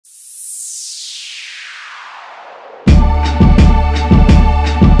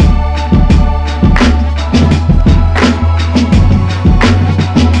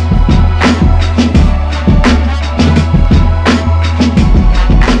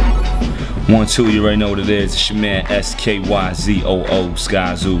1, 2, you already know what it is. It's your man Skyzoo,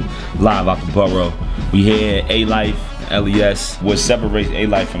 Skyzoo, live out the borough. We here at A-Life, LES. What separates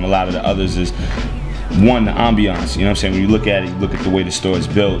A-Life from a lot of the others is, one, the ambiance. You know what I'm saying? When you look at it, you look at the way the store is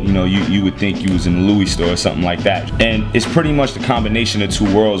built, you know, you would think you was in a Louis store or something like that. And it's pretty much the combination of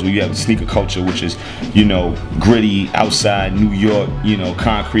two worlds, where you have the sneaker culture, which is, you know, gritty, outside, New York, you know,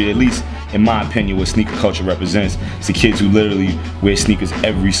 concrete, at least in my opinion, what sneaker culture represents. It's the kids who literally wear sneakers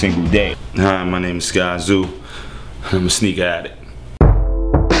every single day. Hi, my name is Skyzoo. I'm a sneaker addict.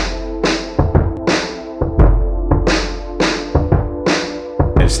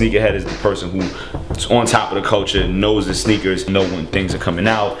 A sneakerhead is the person who's on top of the culture, knows the sneakers, know when things are coming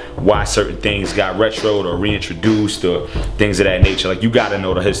out, why certain things got retroed or reintroduced or things of that nature. Like, you gotta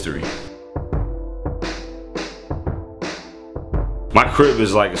know the history. My crib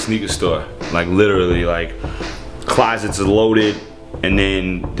is like a sneaker store. Like, literally, like, closets are loaded and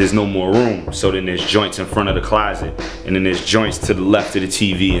then there's no more room. So then there's joints in front of the closet, and then there's joints to the left of the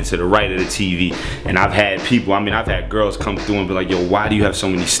TV and to the right of the TV. And I've had people, I've had girls come through and be like, yo, why do you have so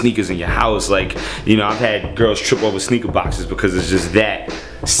many sneakers in your house? Like, you know, I've had girls trip over sneaker boxes because it's just that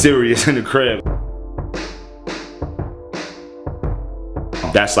serious in the crib.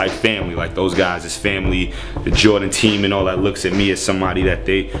 That's like family. Like, those guys is family. The Jordan team and all that looks at me as somebody that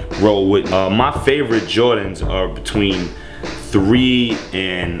they roll with. My favorite Jordans are between 3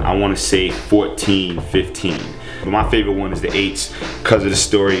 and I want to say 14, 15. But my favorite one is the 8s because of the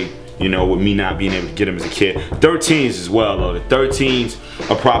story, you know, with me not being able to get them as a kid. 13s as well, though. The 13s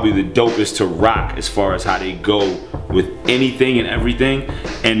are probably the dopest to rock as far as how they go with anything and everything.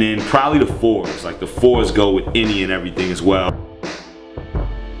 And then probably the 4s. Like, the 4s go with any and everything as well.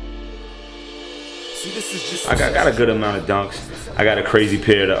 I got a good amount of dunks. I got a crazy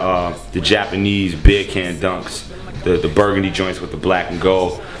pair of the Japanese beer can dunks, the burgundy joints with the black and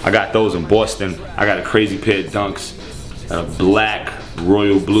gold. I got those in Boston. I got a crazy pair of dunks, black,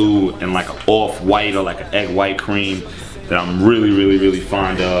 royal blue, and like an off-white or like an egg white cream that I'm really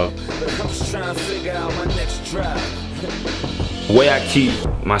fond of. The way I keep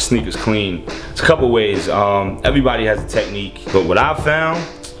my sneakers clean, it's a couple ways. Everybody has a technique, but what I found,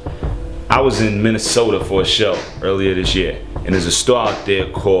 I was in Minnesota for a show earlier this year, and there's a store out there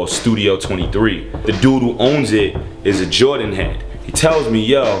called Studio 23. The dude who owns it is a Jordan head. He tells me,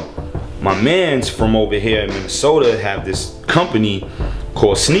 yo, my mans from over here in Minnesota have this company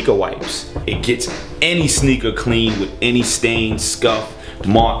called Sneaker Wipes. It gets any sneaker clean with any stain, scuff,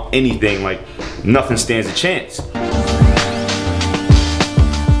 mark, anything. Like, nothing stands a chance.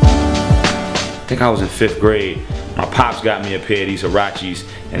 I think I was in 5th grade. My pops got me a pair of these Hirachis,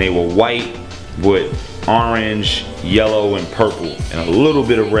 and they were white with orange, yellow, and purple, and a little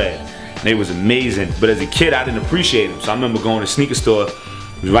bit of red. And they was amazing, but as a kid, I didn't appreciate them. So I remember going to a sneaker store.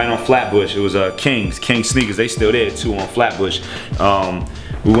 It was right on Flatbush. It was King Sneakers. They still there too on Flatbush.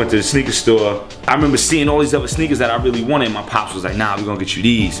 We went to the sneaker store. I remember seeing all these other sneakers that I really wanted. My pops was like, nah, we're gonna get you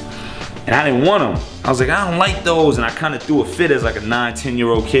these. And I didn't want them. I was like, I don't like those. And I kind of threw a fit as like a 9,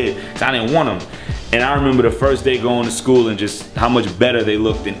 10-year-old kid, because I didn't want them. And I remember the first day going to school and just how much better they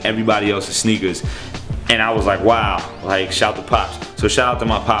looked than everybody else's sneakers. And I was like, wow, like, shout to Pops. So shout out to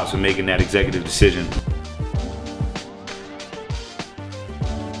my Pops for making that executive decision.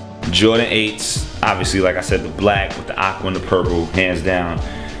 Jordan 8s, obviously, like I said, the black with the aqua and the purple, hands down.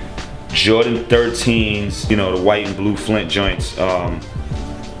 Jordan 13s, you know, the white and blue Flint joints,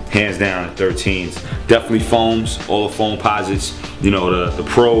 hands down, the 13s. Definitely foams, all the foam posits, you know, the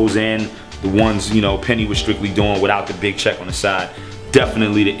pros and the ones, you know, Penny was strictly doing without the big check on the side.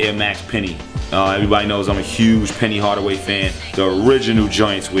 Definitely the Air Max Penny. Everybody knows I'm a huge Penny Hardaway fan. The original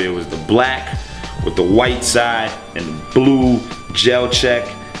joints where it was the black with the white side and the blue gel check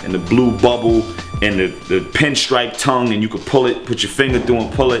and the blue bubble and the pinstripe tongue, and you could pull it, put your finger through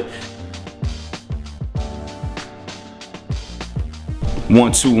and pull it.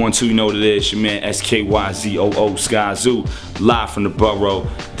 1, 2, 1, 2, you know what it is. Your man Skyzoo, Skyzoo, live from the borough.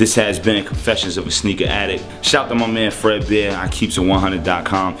 This has been Confessions of a Sneaker Addict. Shout out to my man Fred Bear, I keeps it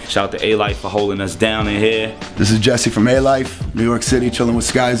 100.com. Shout out to A-Life for holding us down in here. This is Jesse from A-Life, New York City, chilling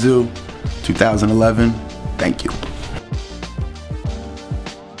with Skyzoo, 2011. Thank you.